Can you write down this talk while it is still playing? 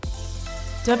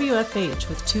WFH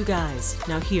with two guys.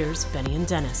 Now here's Benny and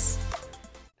Dennis.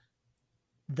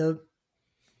 The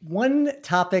one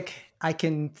topic I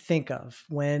can think of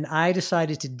when I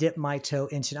decided to dip my toe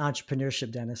into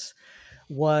entrepreneurship, Dennis,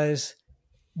 was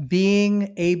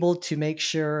being able to make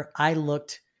sure I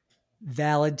looked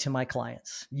valid to my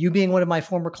clients. You being one of my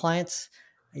former clients,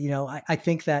 I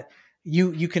think that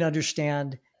you can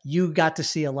understand. You got to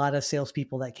see a lot of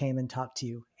salespeople that came and talked to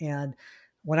you. And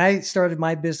when I started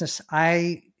my business,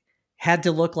 I had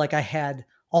to look like I had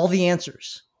all the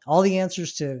answers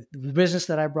to the business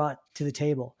that I brought to the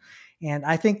table. And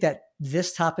I think that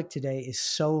this topic today is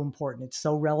so important. It's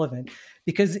so relevant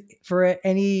because for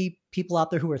any people out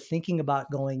there who are thinking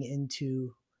about going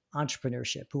into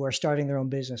entrepreneurship, who are starting their own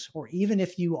business, or even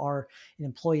if you are an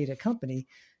employee at a company,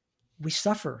 we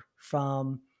suffer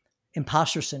from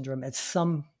imposter syndrome at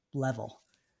some level.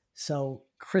 So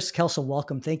Chris Kelsall,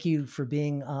 welcome. Thank you for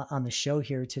being on the show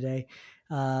here today.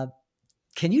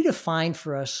 Can you define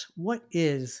for us what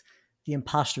is the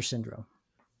imposter syndrome?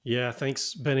 Yeah,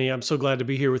 thanks, Benny. I'm so glad to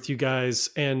be here with you guys.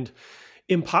 And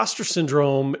imposter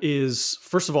syndrome is,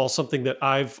 first of all, something that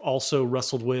I've also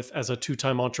wrestled with as a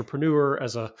two-time entrepreneur,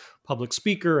 as a public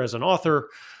speaker, as an author,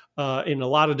 in a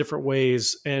lot of different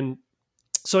ways. And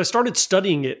so I started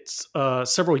studying it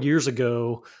several years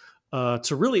ago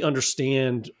to really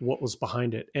understand what was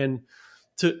behind it. And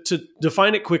to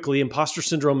define it quickly, imposter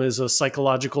syndrome is a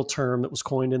psychological term that was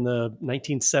coined in the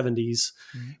 1970s.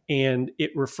 Mm-hmm. And it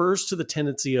refers to the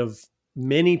tendency of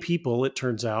many people, it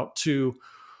turns out, to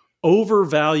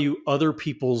overvalue other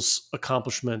people's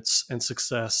accomplishments and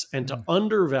success and to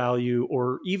undervalue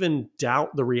or even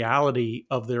doubt the reality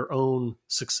of their own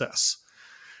success.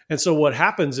 And so what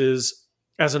happens is,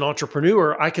 as an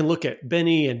entrepreneur, I can look at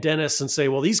Benny and Dennis and say,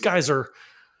 well, these guys are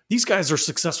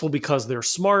successful because they're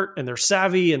smart and they're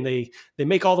savvy and they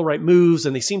make all the right moves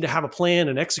and they seem to have a plan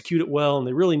and execute it well and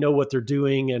they really know what they're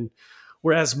doing. And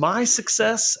whereas my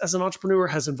success as an entrepreneur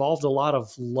has involved a lot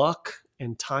of luck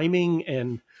and timing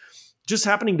and just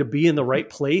happening to be in the right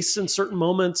place in certain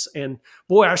moments. And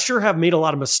boy, I sure have made a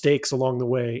lot of mistakes along the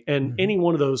way. And any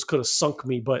one of those could have sunk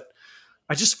me, but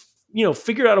I just,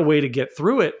 figured out a way to get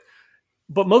through it.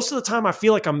 But most of the time I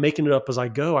feel like I'm making it up as I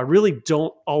go. I really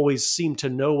don't always seem to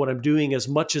know what I'm doing as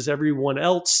much as everyone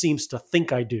else seems to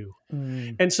think I do.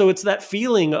 And so it's that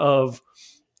feeling of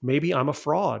maybe I'm a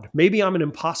fraud. Maybe I'm an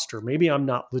imposter. Maybe I'm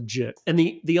not legit. And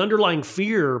the underlying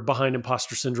fear behind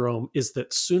imposter syndrome is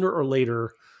that sooner or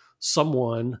later,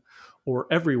 someone or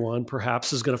everyone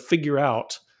perhaps is going to figure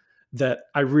out that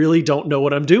I really don't know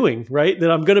what I'm doing, right? That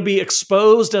I'm going to be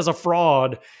exposed as a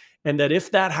fraud. And that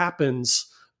if that happens,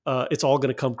 it's all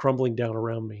going to come crumbling down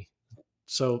around me.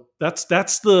 So that's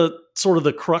the sort of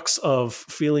the crux of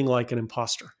feeling like an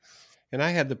imposter. And I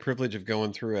had the privilege of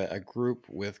going through a group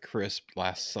with Chris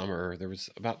last summer. There was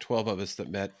about 12 of us that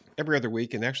met every other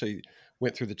week and actually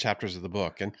went through the chapters of the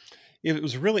book. And it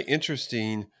was really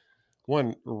interesting,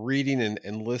 one, reading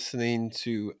and listening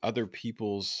to other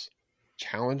people's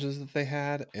challenges that they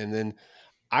had. And then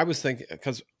I was thinking,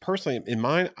 because personally in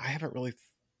mine, I haven't really,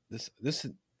 this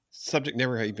subject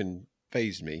never even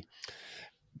fazed me.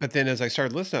 But then as I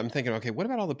started listening, I'm thinking, okay, what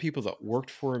about all the people that worked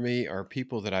for me or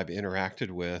people that I've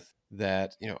interacted with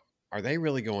that, are they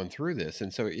really going through this?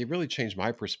 And so it really changed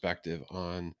my perspective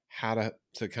on how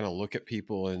to kind of look at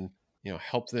people and,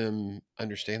 help them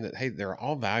understand that, hey, they're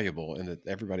all valuable and that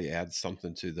everybody adds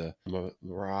something to the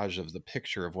mirage of the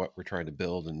picture of what we're trying to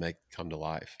build and make come to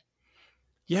life.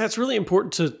 Yeah, it's really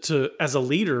important to as a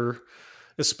leader,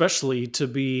 especially to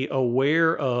be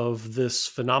aware of this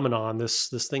phenomenon,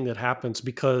 this thing that happens,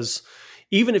 because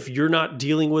even if you're not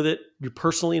dealing with it, you're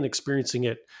personally and experiencing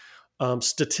it,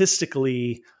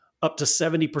 statistically, up to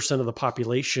 70% of the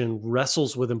population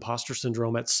wrestles with imposter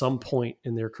syndrome at some point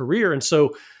in their career. And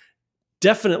so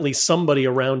definitely somebody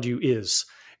around you is.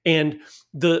 And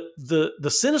the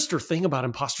sinister thing about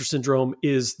imposter syndrome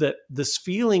is that this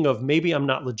feeling of maybe I'm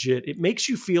not legit, it makes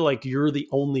you feel like you're the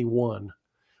only one.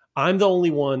 I'm the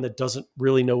only one that doesn't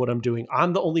really know what I'm doing.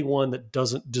 I'm the only one that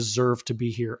doesn't deserve to be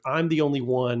here. I'm the only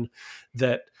one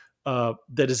that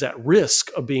is at risk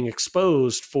of being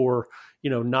exposed for,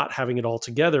 not having it all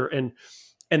together. And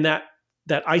that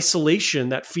isolation,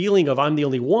 that feeling of I'm the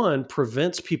only one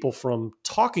prevents people from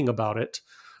talking about it,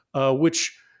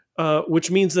 which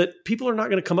means that people are not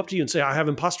going to come up to you and say, I have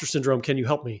imposter syndrome. Can you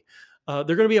help me?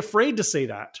 They're going to be afraid to say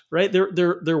that, right?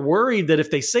 They're worried that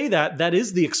if they say that, that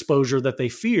is the exposure that they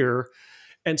fear.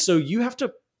 And so you have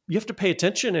to pay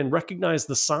attention and recognize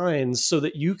the signs so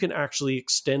that you can actually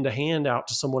extend a hand out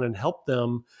to someone and help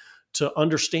them to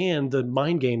understand the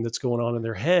mind game that's going on in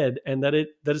their head, and that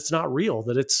it's not real,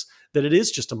 that it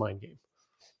is just a mind game.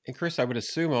 And Chris, I would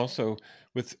assume also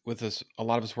with us, a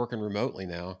lot of us working remotely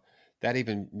now, that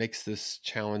even makes this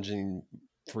challenging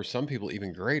for some people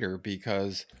even greater,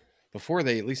 because before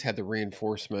they at least had the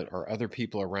reinforcement or other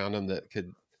people around them that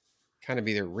could kind of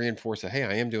either reinforce that, hey,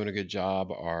 I am doing a good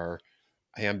job, or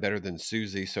I am better than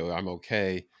Susie, so I'm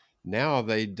okay. Now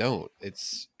they don't.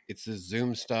 It's this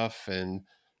Zoom stuff, and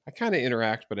I kind of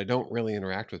interact, but I don't really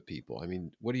interact with people. I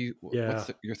mean, Yeah.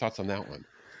 your thoughts on that one?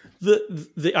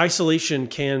 The isolation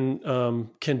can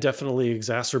definitely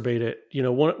exacerbate it. You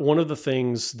know, one of the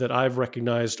things that I've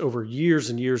recognized over years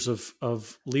and years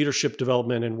of leadership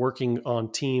development and working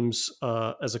on teams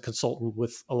as a consultant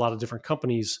with a lot of different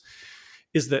companies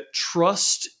is that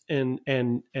trust and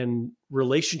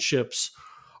relationships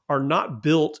are not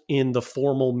built in the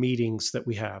formal meetings that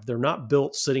we have. They're not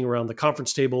built sitting around the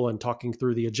conference table and talking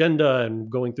through the agenda and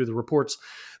going through the reports.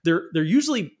 They're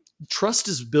usually, trust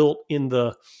is built in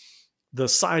the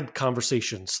side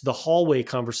conversations, the hallway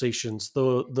conversations,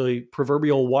 the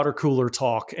proverbial water cooler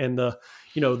talk, and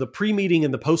the pre-meeting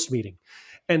and the post-meeting.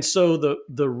 And so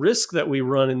the risk that we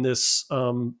run in this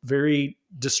very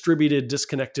distributed,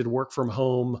 disconnected work from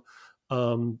home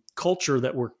culture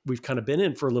that we've kind of been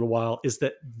in for a little while is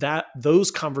that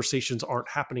those conversations aren't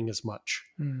happening as much.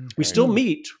 We still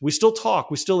meet, we still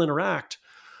talk, we still interact,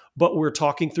 but we're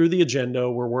talking through the agenda,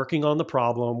 we're working on the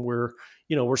problem, we're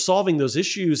solving those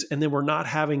issues, and then we're not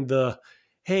having the,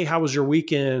 hey, how was your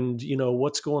weekend?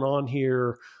 What's going on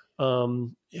here?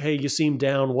 Hey, you seem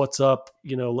down, what's up?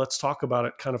 Let's talk about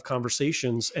it kind of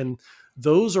conversations. And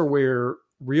those are where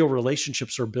real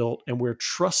relationships are built and where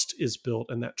trust is built.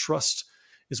 And that trust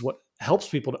is what helps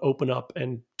people to open up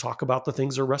and talk about the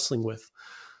things they're wrestling with.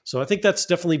 So I think that's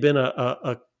definitely been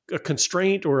a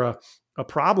constraint or a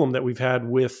problem that we've had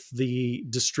with the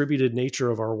distributed nature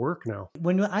of our work now.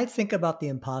 When I think about the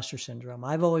imposter syndrome,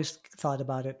 I've always thought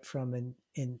about it from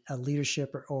in a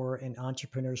leadership or an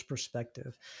entrepreneur's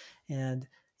perspective. And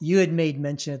you had made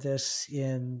mention of this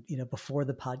before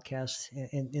the podcast,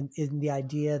 in the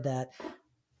idea that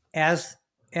as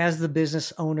the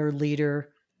business owner, leader,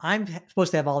 I'm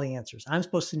supposed to have all the answers. I'm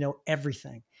supposed to know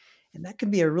everything. And that can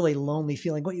be a really lonely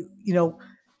feeling. But,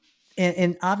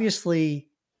 and obviously,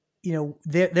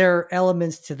 there are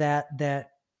elements to that,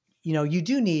 you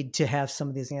do need to have some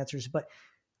of these answers, but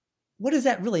what does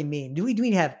that really mean? Do we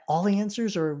need to have all the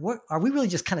answers, or what are we really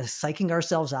just kind of psyching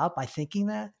ourselves out by thinking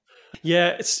that?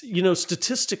 Yeah, it's,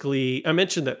 statistically, I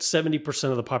mentioned that 70%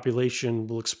 of the population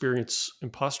will experience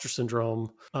imposter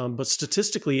syndrome, but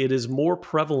statistically, it is more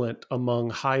prevalent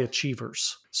among high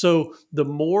achievers. So the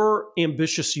more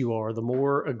ambitious you are, the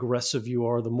more aggressive you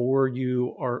are, the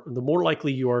more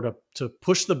likely you are to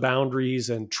push the boundaries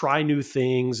and try new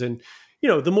things. And,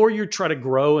 the more you try to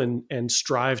grow and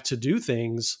strive to do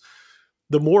things,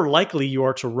 the more likely you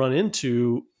are to run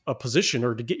into a position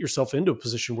or to get yourself into a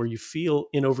position where you feel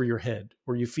in over your head,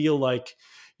 or you feel like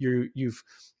you've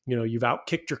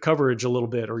outkicked your coverage a little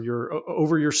bit, or you're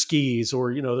over your skis,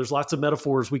 or, there's lots of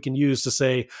metaphors we can use to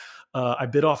say, I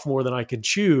bit off more than I can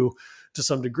chew to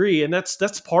some degree. And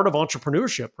that's part of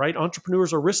entrepreneurship, right?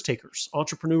 Entrepreneurs are risk takers.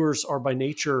 Entrepreneurs are by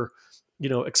nature,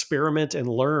 experiment and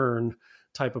learn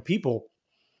type of people.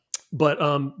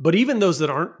 But even those that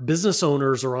aren't business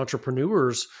owners or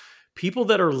entrepreneurs, people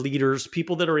that are leaders,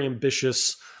 people that are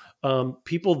ambitious,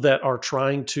 people that are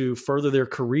trying to further their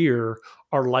career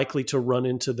are likely to run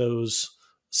into those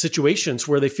situations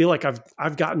where they feel like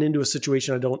I've gotten into a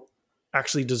situation I don't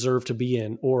actually deserve to be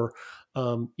in, or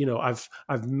I've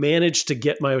managed to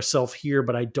get myself here,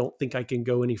 but I don't think I can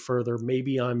go any further.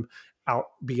 Maybe I'm out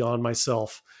beyond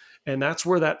myself, and that's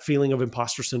where that feeling of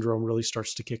imposter syndrome really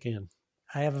starts to kick in.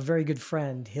 I have a very good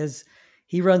friend.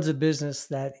 He runs a business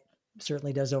that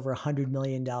certainly does over $100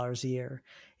 million a year.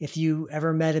 If you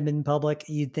ever met him in public,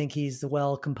 you'd think he's the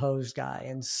well-composed guy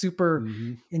and super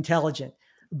intelligent,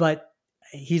 but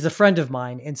he's a friend of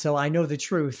mine. And so I know the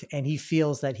truth, and he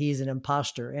feels that he's an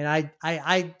imposter. And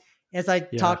I as I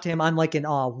talk to him, I'm like in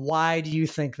awe. Why do you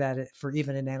think that for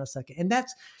even a nanosecond?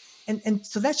 And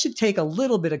so that should take a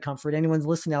little bit of comfort. Anyone's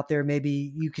listening out there,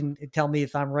 maybe you can tell me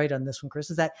if I'm right on this one, Chris,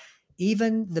 is that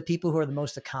even the people who are the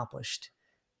most accomplished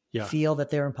feel that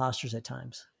they're imposters at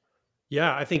times.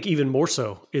 Yeah, I think even more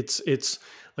so. It's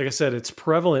like I said, it's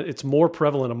prevalent. It's more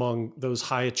prevalent among those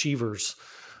high achievers,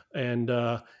 and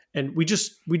we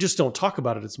just don't talk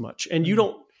about it as much. And you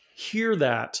don't hear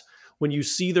that when you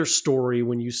see their story,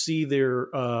 when you see their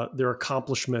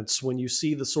accomplishments, when you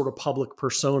see the sort of public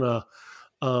persona.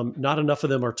 Not enough of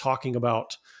them are talking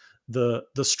about the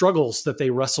struggles that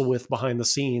they wrestle with behind the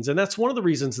scenes. And that's one of the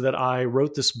reasons that I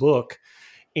wrote this book,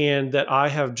 and that I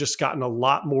have just gotten a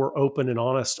lot more open and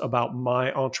honest about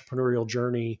my entrepreneurial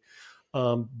journey,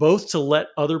 both to let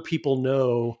other people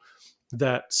know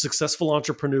that successful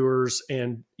entrepreneurs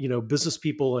and business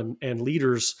people and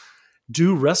leaders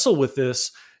do wrestle with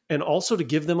this, and also to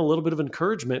give them a little bit of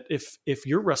encouragement if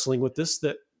you're wrestling with this,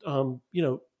 that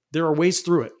there are ways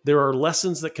through it. There are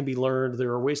lessons that can be learned.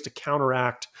 There are ways to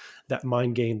counteract that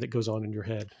mind game that goes on in your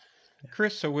head.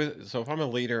 Chris, so if I'm a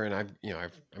leader and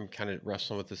I'm kind of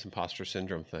wrestling with this imposter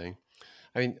syndrome thing,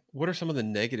 I mean, what are some of the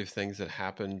negative things that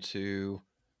happen to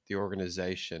the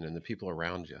organization and the people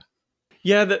around you?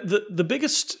 Yeah, the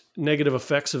biggest negative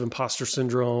effects of imposter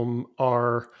syndrome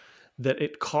are that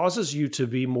it causes you to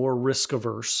be more risk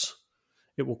averse.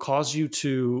 It will cause you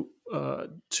to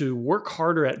work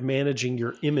harder at managing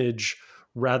your image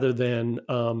rather than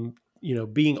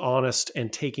being honest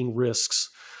and taking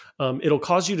risks. It'll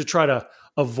cause you to try to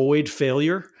avoid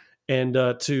failure and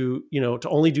to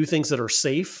only do things that are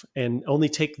safe and only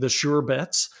take the sure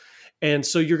bets. And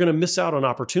so you're going to miss out on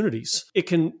opportunities. It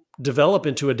can develop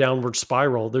into a downward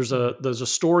spiral. There's a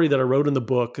story that I wrote in the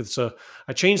book.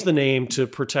 I changed the name to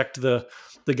protect the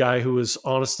guy who was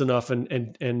honest enough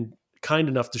and kind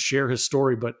enough to share his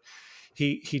story. But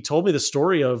he told me the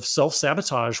story of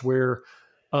self-sabotage, where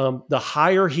the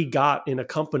higher he got in a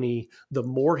company, the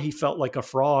more he felt like a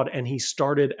fraud, and he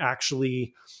started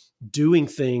actually doing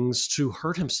things to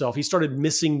hurt himself. He started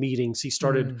missing meetings. He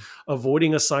started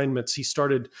avoiding assignments. He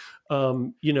started,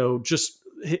 just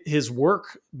his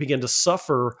work began to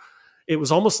suffer. It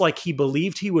was almost like he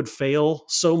believed he would fail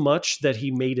so much that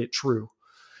he made it true.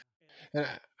 And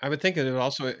I would think that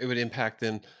it would impact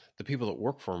then the people that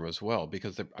work for him as well,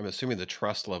 because I'm assuming the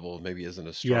trust level maybe isn't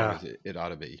as strong as it ought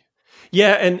to be.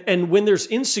 Yeah, and when there's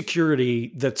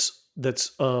insecurity that's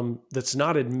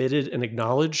not admitted and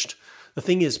acknowledged, the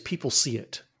thing is, people see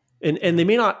it, and they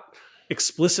may not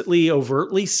explicitly,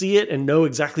 overtly see it and know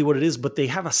exactly what it is, but they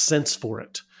have a sense for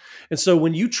it. And so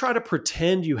when you try to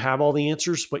pretend you have all the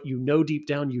answers, but deep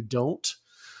down you don't,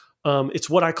 it's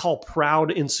what I call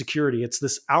proud insecurity. It's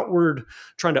this outward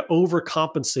trying to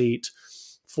overcompensate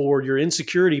for your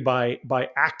insecurity by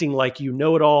acting like you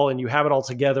know it all and you have it all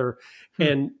together,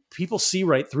 and people see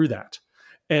right through that,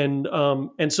 and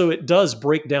so it does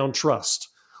break down trust.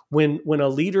 When a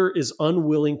leader is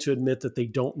unwilling to admit that they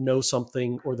don't know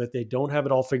something, or that they don't have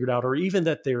it all figured out, or even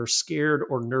that they're scared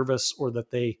or nervous, or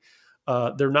that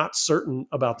they're not certain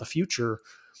about the future,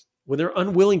 when they're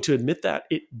unwilling to admit that,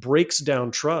 it breaks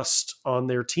down trust on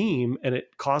their team, and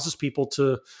it causes people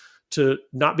to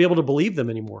not be able to believe them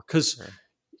anymore. Because, right.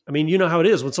 I mean, you know how it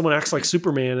is when someone acts like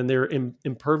Superman and they're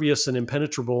impervious and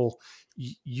impenetrable.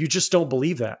 You just don't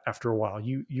believe that after a while.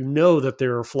 You know that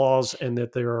there are flaws and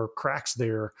that there are cracks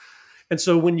there. And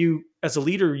so when you, as a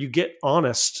leader, you get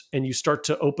honest and you start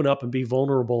to open up and be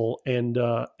vulnerable and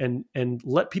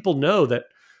let people know that,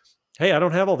 hey, I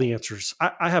don't have all the answers.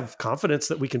 I have confidence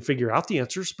that we can figure out the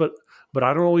answers, but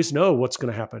I don't always know what's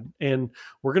going to happen. And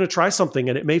we're going to try something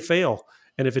and it may fail.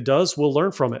 And if it does, we'll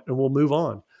learn from it and we'll move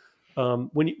on.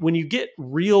 When you get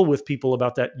real with people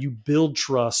about that, you build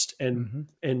trust and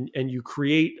you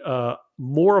create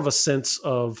more of a sense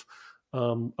of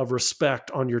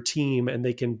respect on your team, and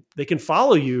they can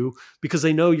follow you because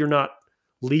they know you're not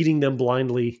leading them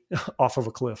blindly off of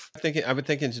a cliff. I would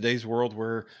think in today's world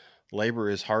where labor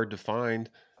is hard to find,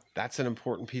 that's an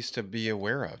important piece to be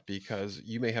aware of, because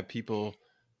you may have people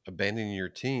abandoning your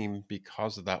team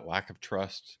because of that lack of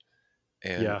trust.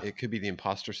 And it could be the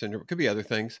imposter syndrome. It could be other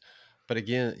things. But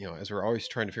again, as we're always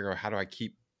trying to figure out how do I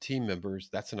keep team members,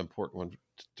 that's an important one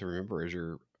to remember as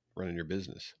you're running your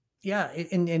business. Yeah.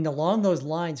 And along those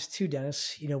lines too,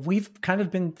 Dennis, we've kind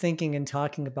of been thinking and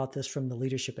talking about this from the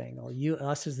leadership angle,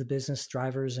 us as the business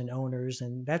drivers and owners,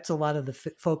 and that's a lot of the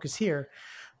focus here.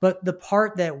 But the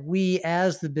part that we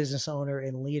as the business owner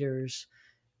and leaders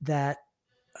that,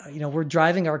 we're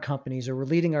driving our companies or we're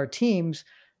leading our teams,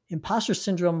 imposter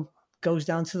syndrome goes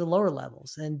down to the lower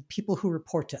levels, and people who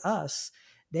report to us,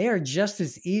 they are just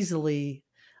as easily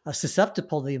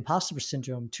susceptible to the imposter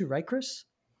syndrome too. Right, Chris?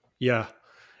 Yeah,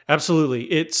 absolutely.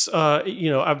 It's,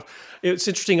 it's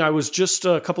interesting. I was just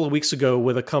a couple of weeks ago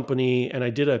with a company and I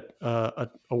did a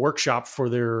workshop for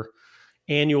their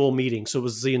annual meeting. So it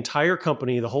was the entire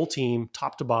company, the whole team,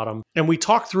 top to bottom. And we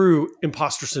talked through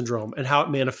imposter syndrome and how it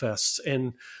manifests.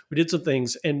 And we did some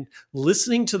things, and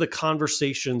listening to the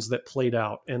conversations that played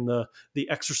out and the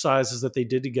exercises that they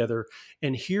did together,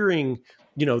 and hearing,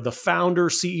 the founder,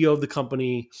 CEO of the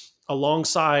company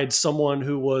alongside someone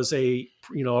who was a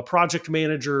project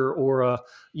manager or a,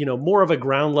 more of a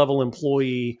ground level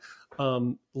employee,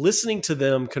 listening to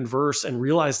them converse and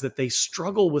realize that they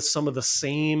struggle with some of the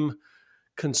same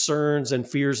concerns and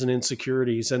fears and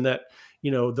insecurities, and that,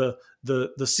 the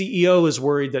CEO is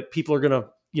worried that people are going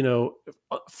to,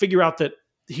 figure out that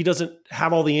he doesn't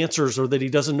have all the answers or that he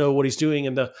doesn't know what he's doing.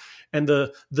 And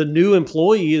the new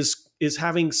employee is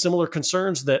having similar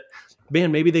concerns that,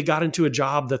 man, maybe they got into a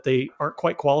job that they aren't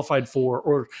quite qualified for,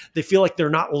 or they feel like they're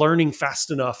not learning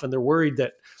fast enough. And they're worried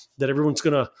that everyone's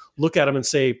going to look at them and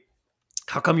say,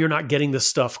 how come you're not getting this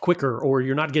stuff quicker, or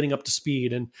you're not getting up to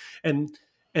speed? And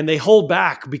they hold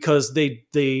back because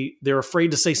they're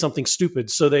afraid to say something stupid.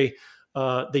 So they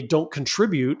don't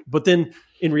contribute. But then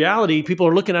in reality, people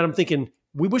are looking at them thinking,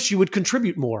 we wish you would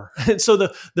contribute more. And so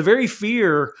the very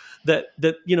fear that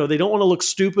they don't want to look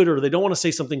stupid or they don't want to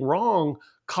say something wrong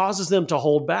causes them to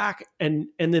hold back. And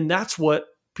then that's what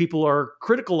people are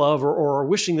critical of or are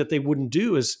wishing that they wouldn't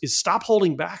do is stop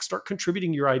holding back, start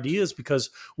contributing your ideas, because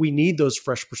we need those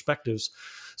fresh perspectives.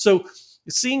 So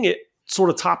seeing it sort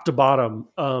of top to bottom,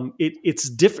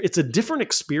 it's a different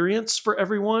experience for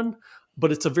everyone,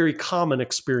 but it's a very common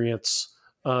experience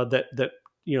that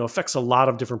affects a lot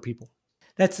of different people.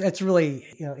 That's really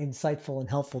insightful and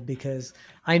helpful, because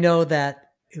I know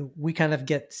that we kind of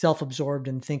get self-absorbed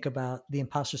and think about the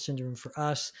imposter syndrome for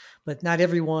us, but not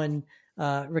everyone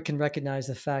can recognize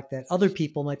the fact that other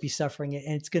people might be suffering it,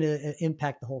 and it's going to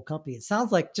impact the whole company. It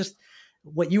sounds like just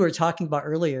what you were talking about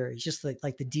earlier is just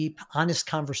like the deep, honest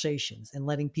conversations and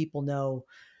letting people know.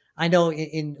 I know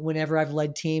in whenever I've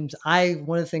led teams,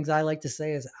 one of the things I like to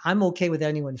say is I'm okay with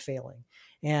anyone failing.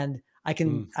 And I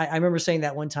remember saying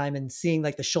that one time and seeing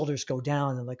like the shoulders go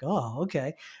down and like, oh, okay.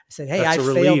 I said, hey, I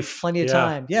failed plenty of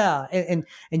time. Yeah. And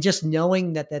just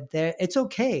knowing that it's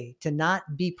okay to not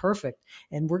be perfect,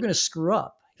 and we're going to screw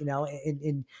up,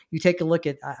 and you take a look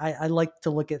at, I like to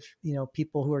look at,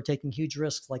 people who are taking huge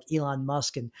risks like Elon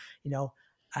Musk, and,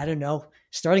 I don't know,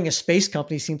 starting a space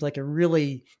company seems like a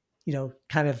really,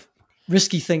 kind of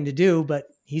risky thing to do, but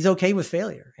he's okay with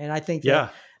failure. And I think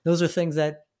that those are things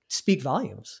that speak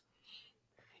volumes.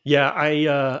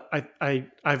 Yeah,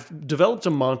 I've developed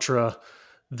a mantra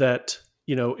that,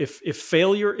 if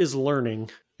failure is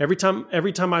learning, every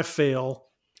time I fail,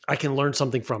 I can learn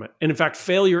something from it. And in fact,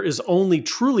 failure is only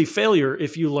truly failure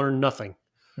if you learn nothing,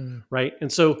 right?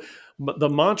 And so the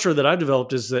mantra that I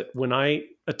developed is that when I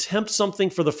attempt something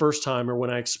for the first time, or when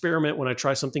I experiment, when I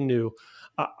try something new,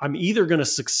 I'm either going to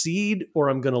succeed or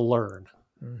I'm going to learn.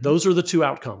 Mm-hmm. Those are the two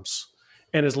outcomes.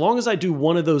 And as long as I do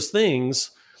one of those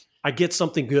things, I get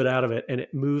something good out of it and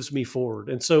it moves me forward.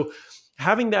 And so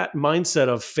having that mindset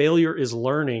of failure is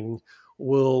learning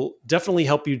will definitely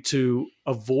help you to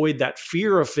avoid that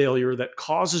fear of failure that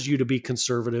causes you to be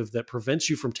conservative, that prevents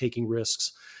you from taking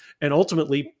risks, and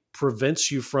ultimately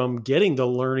prevents you from getting the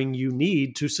learning you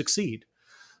need to succeed.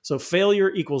 So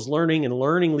failure equals learning, and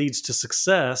learning leads to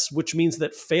success, which means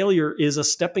that failure is a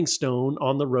stepping stone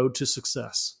on the road to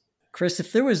success. Chris,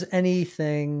 if there was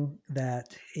anything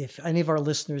that, if any of our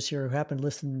listeners here who happen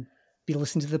to be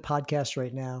listening to the podcast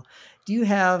right now, do you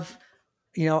have,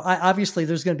 obviously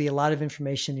there's going to be a lot of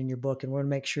information in your book, and we're going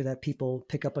to make sure that people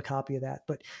pick up a copy of that.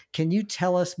 But can you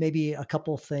tell us maybe a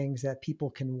couple of things that people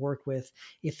can work with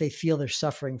if they feel they're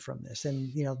suffering from this, and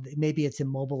maybe it's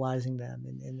immobilizing them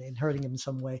and hurting them in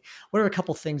some way? What are a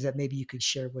couple of things that maybe you could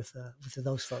share with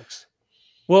those folks?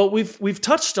 Well, we've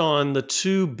touched on the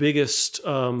two biggest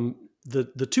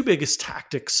the two biggest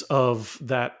tactics of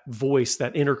that voice,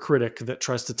 that inner critic that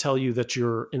tries to tell you that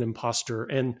you're an imposter.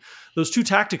 And those two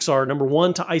tactics are, number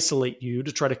one, to isolate you,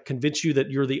 to try to convince you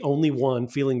that you're the only one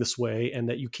feeling this way and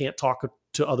that you can't talk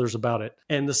to others about it.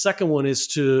 And the second one is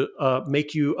to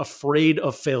make you afraid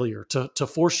of failure, to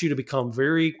force you to become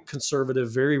very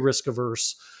conservative, very risk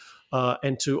averse,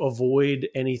 and to avoid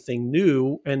anything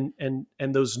new, and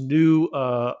those new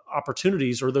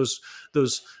opportunities, or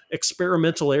those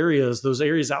experimental areas, those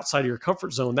areas outside of your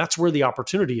comfort zone. That's where the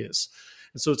opportunity is,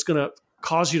 and so it's going to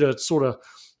cause you to sort of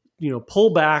pull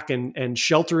back and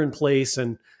shelter in place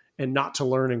and not to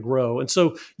learn and grow. And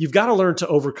so you've got to learn to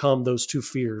overcome those two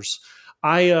fears.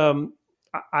 I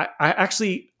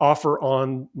actually offer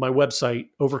on my website,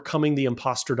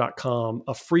 overcomingtheimposter.com,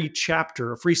 a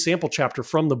free sample chapter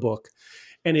from the book.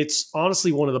 And it's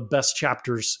honestly one of the best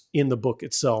chapters in the book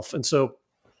itself. And so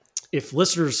if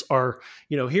listeners are,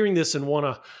 hearing this and want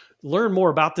to learn more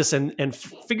about this and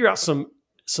figure out some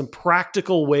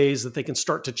practical ways that they can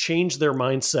start to change their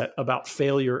mindset about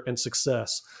failure and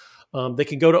success, they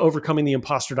can go to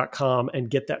overcomingtheimposter.com and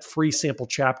get that free sample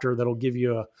chapter that'll give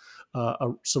you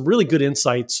some really good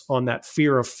insights on that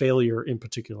fear of failure in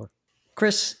particular.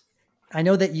 Chris, I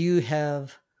know that you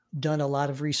have done a lot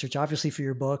of research, obviously, for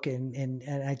your book, and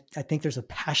I think there's a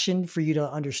passion for you to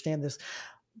understand this.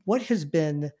 What has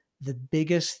been the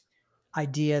biggest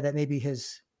idea that maybe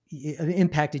has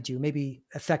impacted you, maybe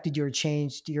affected you or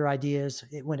changed your ideas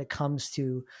when it comes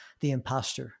to the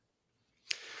imposter?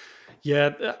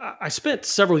 Yeah, I spent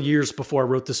several years before I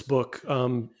wrote this book,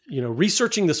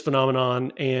 researching this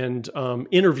phenomenon and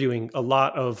interviewing a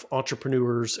lot of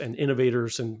entrepreneurs and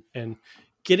innovators and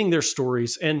getting their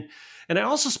stories. And I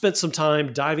also spent some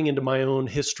time diving into my own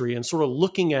history and sort of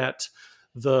looking at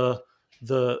the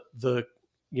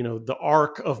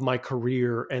arc of my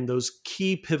career and those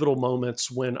key pivotal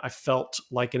moments when I felt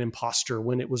like an imposter,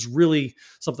 when it was really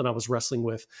something I was wrestling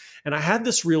with. And I had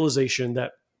this realization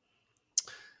that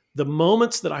the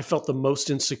moments that I felt the most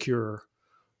insecure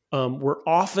were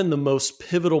often the most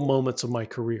pivotal moments of my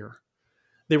career.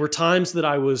 They were times that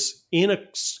I was in a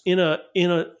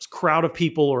crowd of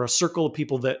people or a circle of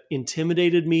people that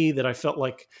intimidated me, that I felt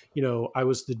like, I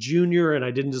was the junior and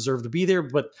I didn't deserve to be there.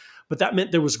 But that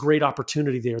meant there was great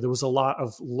opportunity there. There was a lot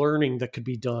of learning that could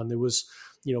be done. There was,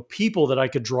 people that I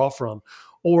could draw from,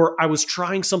 or I was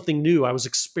trying something new. I was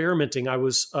experimenting. I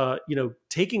was,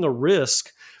 taking a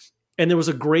risk, and there was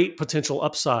a great potential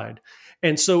upside.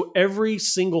 And so every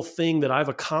single thing that I've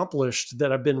accomplished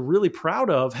that I've been really proud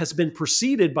of has been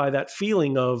preceded by that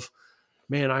feeling of,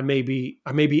 man, I may be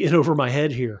in over my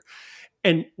head here.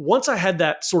 And once I had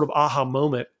that sort of aha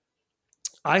moment,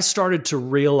 I started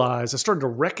to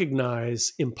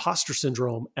recognize imposter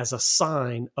syndrome as a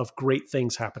sign of great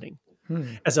things happening,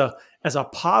 as a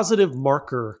positive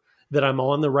marker that I'm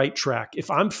on the right track. If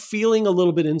I'm feeling a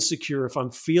little bit insecure, if I'm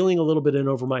feeling a little bit in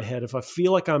over my head, if I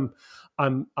feel like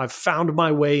I've found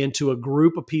my way into a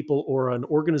group of people or an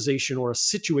organization or a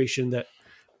situation that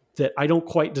I don't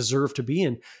quite deserve to be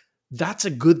in, that's a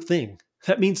good thing.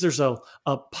 That means there's a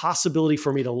possibility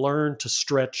for me to learn, to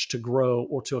stretch, to grow,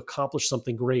 or to accomplish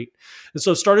something great. And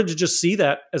so I started to just see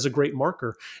that as a great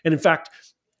marker. And in fact,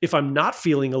 if I'm not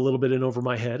feeling a little bit in over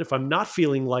my head, if I'm not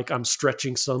feeling like I'm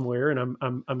stretching somewhere and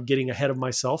I'm getting ahead of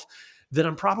myself, then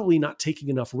I'm probably not taking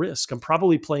enough risk. I'm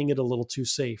probably playing it a little too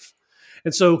safe.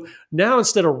 And so now,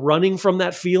 instead of running from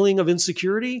that feeling of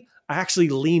insecurity, I actually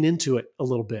lean into it a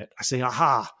little bit. I say,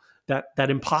 aha, that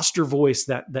imposter voice,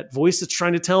 that voice that's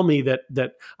trying to tell me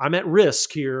that I'm at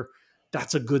risk here,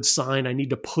 that's a good sign. I need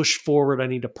to push forward. I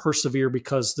need to persevere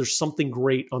because there's something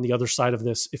great on the other side of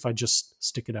this if I just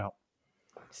stick it out.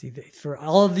 See, for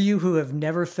all of you who have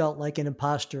never felt like an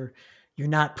imposter, you're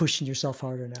not pushing yourself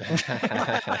harder now.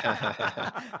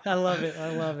 I love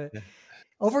it.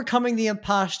 Overcoming the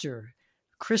Imposter,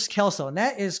 Chris Kelso. And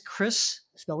that is Chris,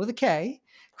 spelled with a K.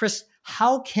 Chris,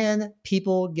 how can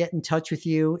people get in touch with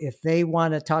you if they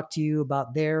want to talk to you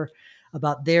about their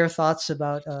thoughts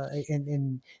about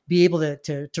and be able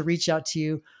to reach out to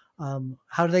you?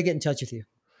 How do they get in touch with you?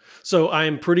 So I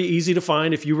am pretty easy to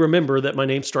find. If you remember that my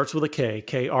name starts with a K,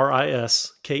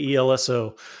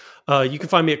 KrisKelso. You can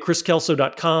find me at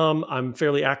chriskelso.com. I'm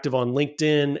fairly active on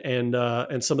LinkedIn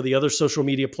and some of the other social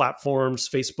media platforms,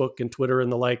 Facebook and Twitter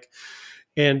and the like.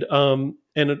 And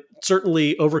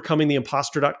certainly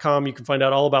overcomingtheimposter.com. You can find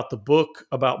out all about the book,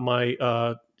 about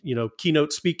my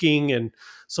keynote speaking and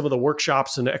some of the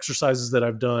workshops and exercises that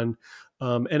I've done.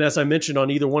 And as I mentioned, on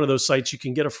either one of those sites, you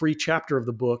can get a free chapter of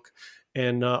the book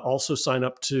and also sign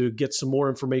up to get some more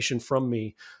information from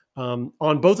me.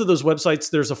 On both of those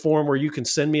websites, there's a form where you can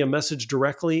send me a message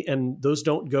directly, and those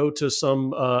don't go to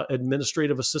some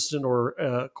administrative assistant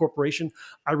or corporation.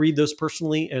 I read those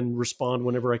personally and respond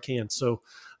whenever I can. So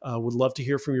would love to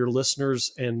hear from your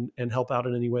listeners and help out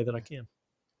in any way that I can.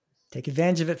 Take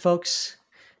advantage of it, folks.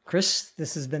 Chris,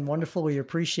 this has been wonderful. We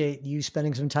appreciate you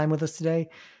spending some time with us today.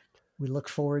 We look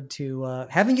forward to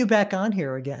having you back on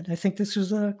here again. I think this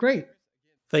was great.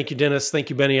 Thank you, Dennis. Thank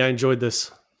you, Benny. I enjoyed this.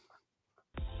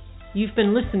 You've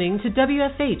been listening to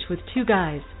WFH with Two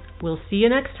Guys. We'll see you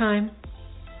next time.